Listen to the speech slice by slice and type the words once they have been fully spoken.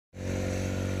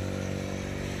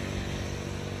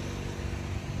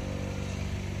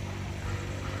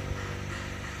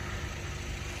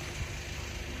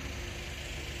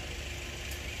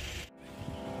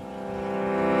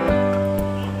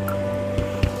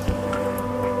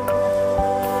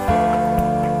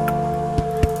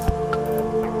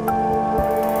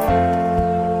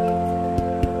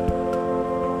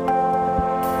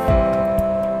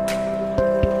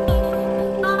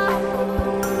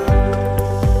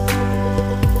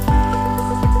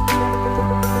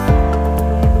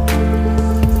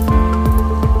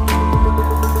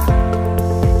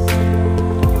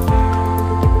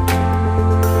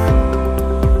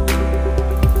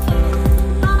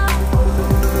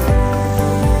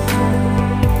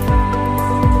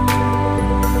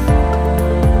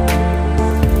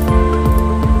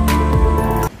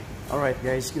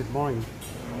guys, good morning.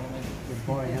 Good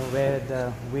morning. With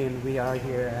when we are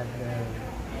here at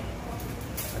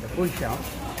the food shop,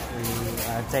 we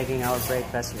are taking our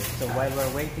breakfast here. So while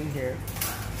we're waiting here,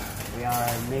 we are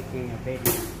making a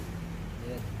baby.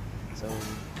 So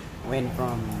went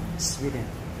from Sweden.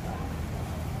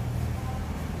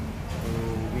 So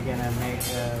we're gonna make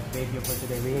a video for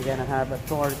today. We're gonna have a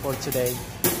tour for today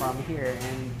from here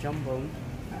in Jambon.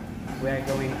 We are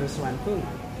going to SuanFueng.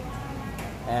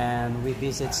 And we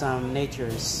visit some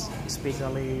natures,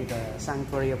 especially the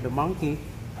sanctuary of the monkey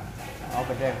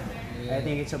over there. Yeah. I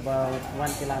think it's about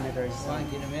 1 kilometer. 1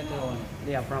 kilometer on.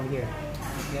 Yeah, from here.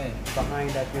 Okay.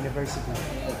 Behind that university.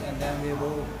 Yes, and then we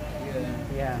go here.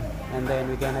 Yeah, and then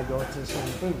we're gonna go to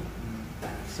SuanFueng.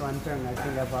 SuanFueng, I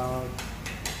think about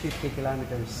 50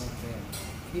 kilometers.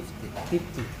 Okay.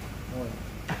 50. Oh.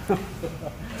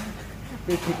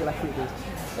 50 kilometers.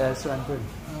 SuanFueng.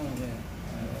 Oh, yeah.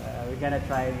 We're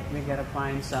gonna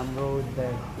find some road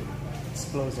that's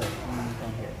closer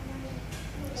from here.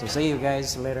 So see you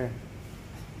guys later.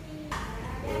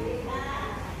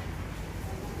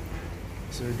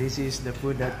 So this is the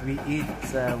food that we eat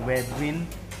with Win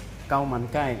Khao Man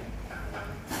Kai.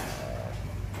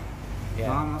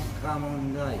 Khao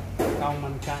Man Kai. Khao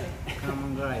Man Kai. Khao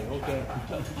Man Kai. Okay.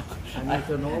 I need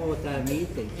to know what I'm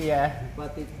eating. Yeah.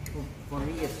 But it, for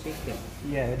me it's chicken.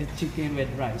 Yeah, the chicken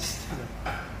with rice.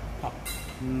 Top.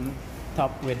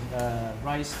 Top with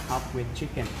rice, top with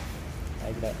chicken,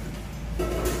 like that.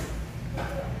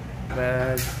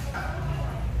 But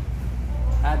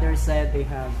others said they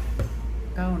have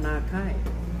khao na kai.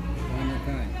 Khao Na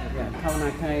Kai. Okay. Yeah, khao na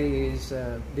kai is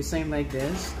the same like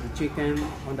this, the chicken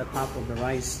on the top of the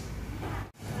rice.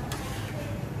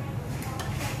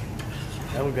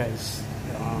 Hello guys,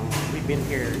 we've been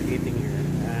here eating here,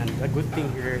 and a good thing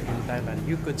here in Thailand,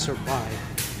 you could survive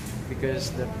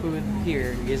because the food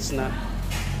here is not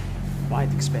quite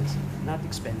expensive, not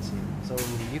expensive, so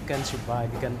you can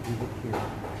survive, you can eat it here.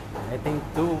 I think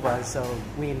two of us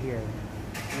win here.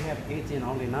 We have eaten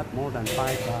only not more than $5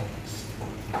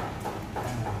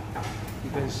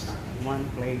 because one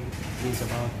plate is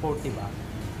about 40 baht.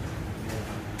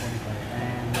 45.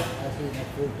 And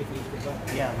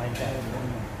yeah, like that.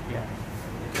 Yeah,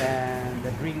 and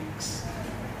the drinks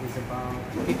is about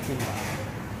 15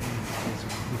 baht.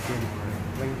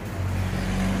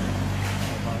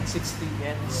 About 60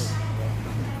 yens.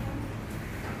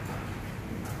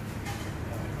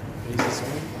 This is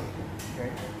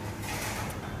okay.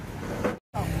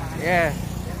 Yeah.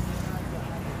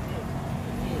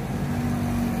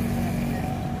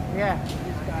 Yeah.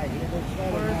 This guy, he looks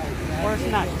very nice. Where's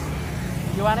snacks?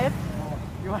 You want it? No.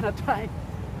 You want to try?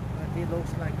 But he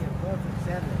looks like a perfect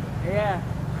salad. Yeah.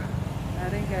 I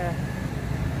think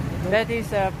that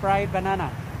is a fried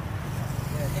banana.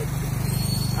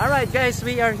 Alright guys,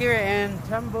 we are here in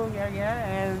Jambon area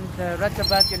and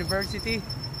Ratchaburi University.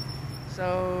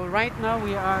 So right now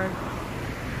we are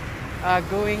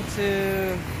going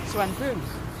to SuanFueng,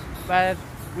 but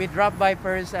we dropped by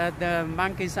first at the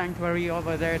monkey sanctuary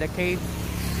over there, the cave.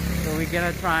 So we're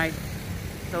gonna try.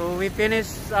 So we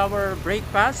finished our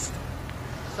breakfast,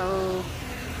 so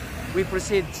we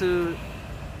proceed to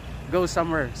go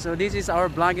somewhere. So this is our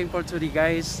vlogging for today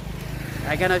guys.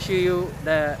 I'm gonna show you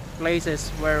the places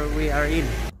where we are in.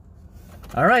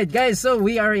 Alright guys, so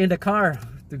we are in the car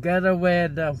together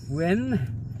with Win.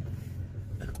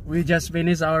 We just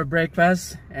finished our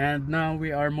breakfast and now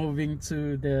we are moving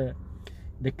to the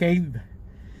cave,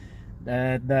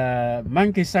 the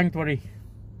monkey sanctuary,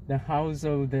 the house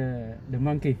of the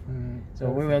monkey.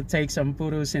 So we will take some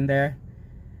photos in there.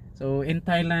 So in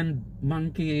Thailand,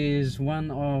 monkey is one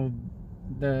of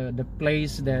the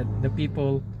place that the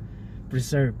people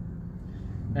preserve,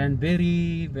 and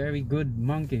very good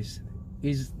monkeys.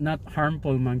 Is not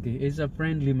harmful monkey, it's a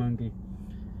friendly monkey,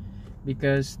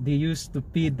 because they used to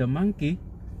feed the monkey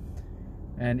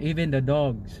and even the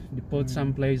dogs. They put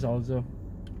some place also.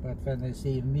 But when they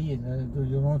see me, you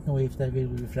don't know if they will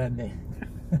be friendly.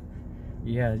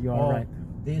 Yeah, you are right.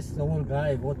 This old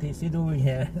guy, what is he doing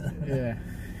here? Yeah.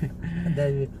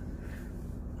 They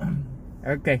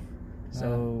Okay,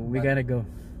 so we gotta go.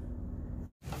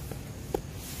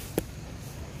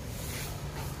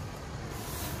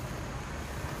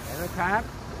 Hello, Cap.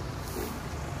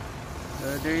 So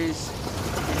we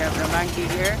have the monkey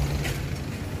here.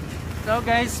 So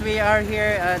guys, we are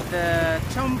here at the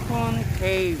Champun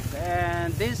Cave,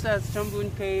 and this is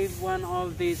Champun Cave, one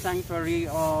of the sanctuary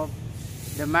of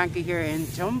the monkey here in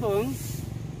Jambon.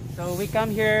 So we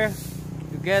come here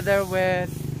together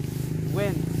with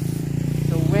Win.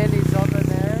 So Win is over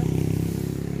there,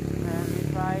 and we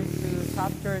try to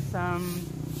capture some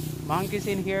monkeys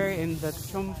in here in the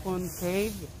Chumpun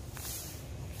cave.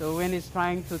 So when he's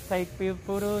trying to take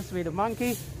photos with the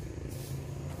monkey.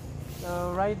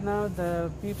 So right now the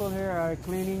people here are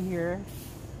cleaning here.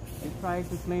 They try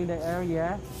to clean the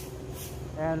area,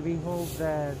 and we hope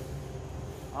that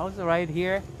also right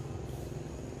here.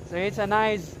 So it's a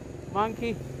nice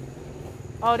monkey.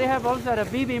 Oh, they have also the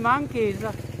baby monkeys.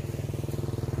 A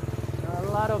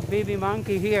lot of baby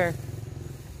monkey here.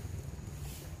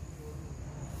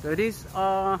 So this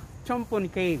Chumpun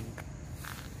cave.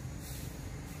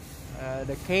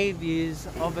 The cave is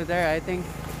over there, I think.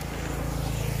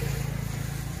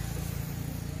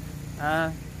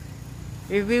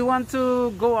 If we want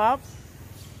to go up,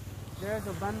 there's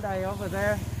a bandai over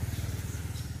there.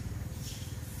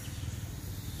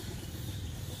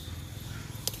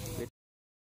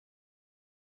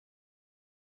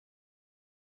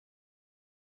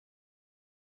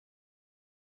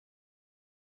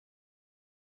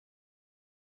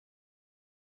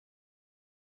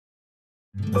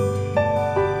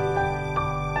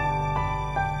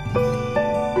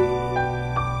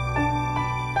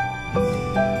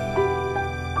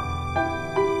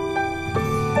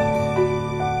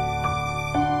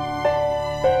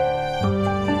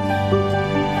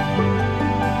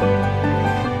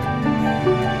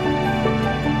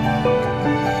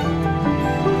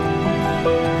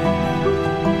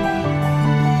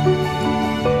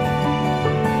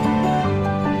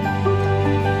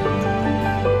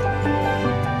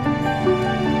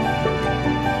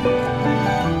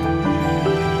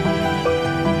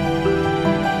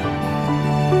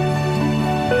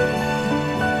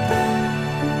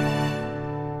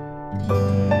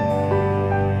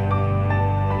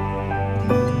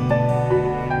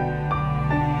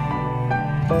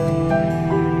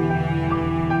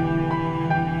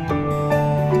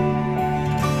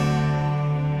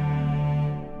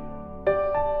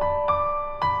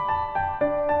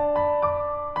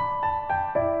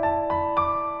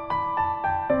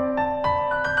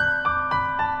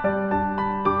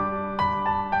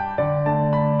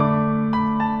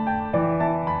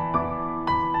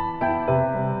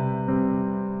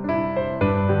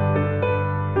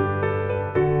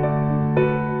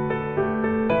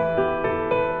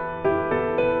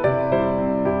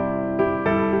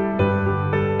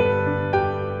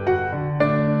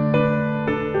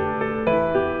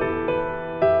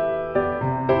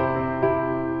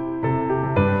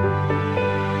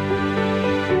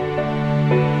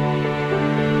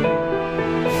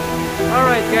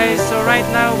 Alright guys, so right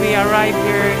now we arrived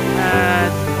here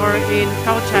or in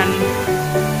Kauchan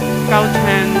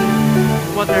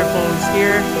waterfalls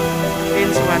here in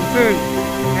SuanFueng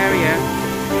area.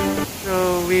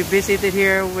 So we visited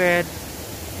here with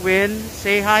Win.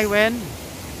 Say hi, Win.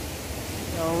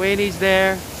 So Win is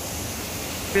there,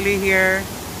 really here,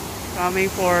 coming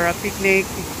for a picnic.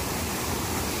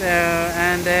 So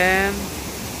and then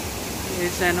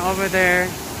it's an over there.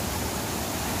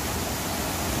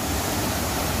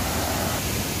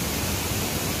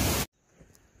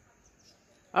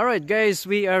 Alright guys,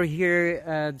 we are here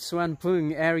at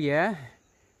SuanFueng area,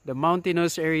 the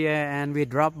mountainous area, and we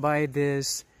dropped by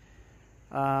this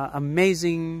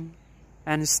amazing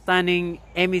and stunning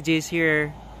images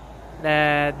here.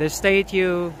 The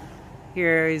statue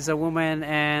here is a woman,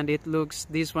 and it looks,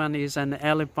 this one is an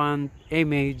elephant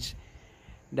image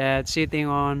that's sitting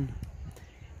on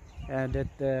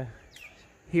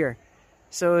here.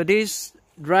 So this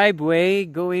driveway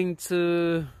going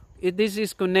to this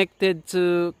is connected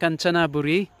to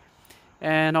Ratchaburi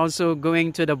and also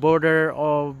going to the border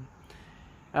of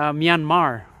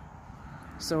Myanmar.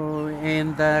 So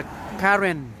in the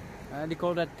Karen, they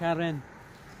call that Karen.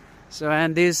 So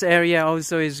and this area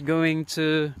also is going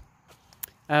to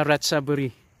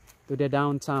Ratchaburi, to the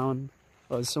downtown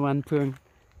of SuanFueng.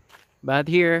 But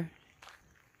here,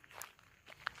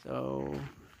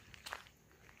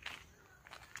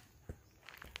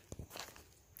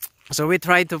 so we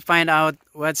tried to find out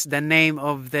what's the name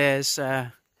of this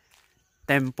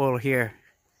temple here.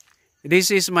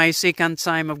 This is my second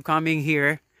time of coming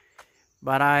here,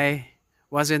 but I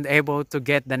wasn't able to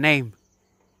get the name.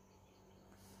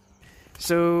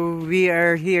 So we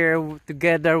are here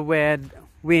together with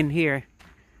Win here.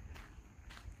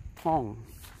 Pong.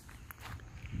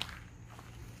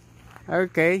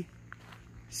 Okay.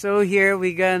 So here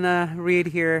we're gonna read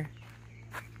here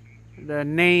the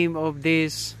name of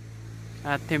this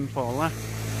temple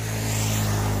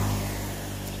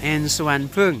in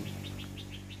SuanFueng.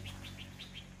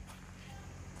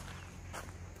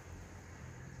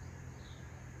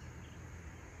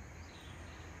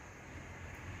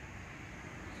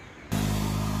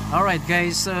 Alright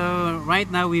guys, so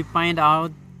right now we find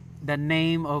out the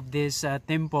name of this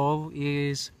temple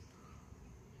is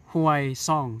Huai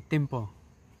Song Temple.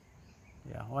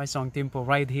 Yeah, Huai Song Temple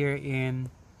right here in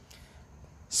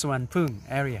SuanFueng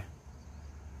area.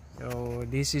 So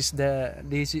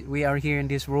we are here in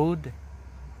this road.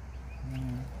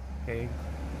 Okay.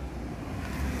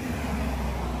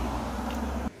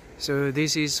 So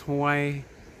this is Huai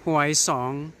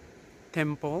Song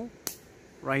Temple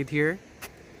right here.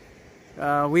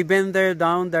 We've been there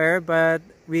down there, but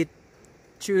we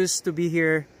choose to be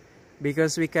here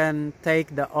because we can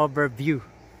take the overview.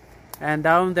 And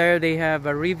down there they have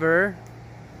a river.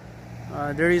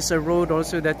 There is a road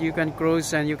also that you can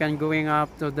cross, and you can going up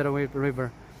to the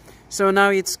river. So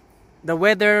now the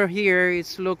weather here.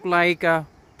 It's look like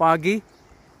foggy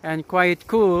and quite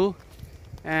cool,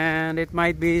 and it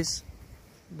might be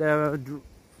the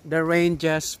rain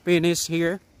just finished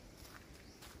here.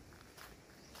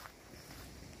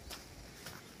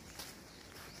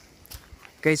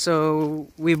 Okay, so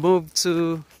we moved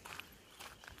to,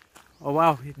 oh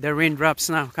wow, the raindrops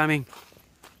now coming.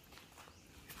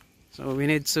 So we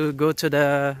need to go to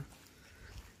the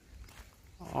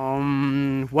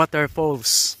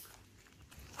waterfalls.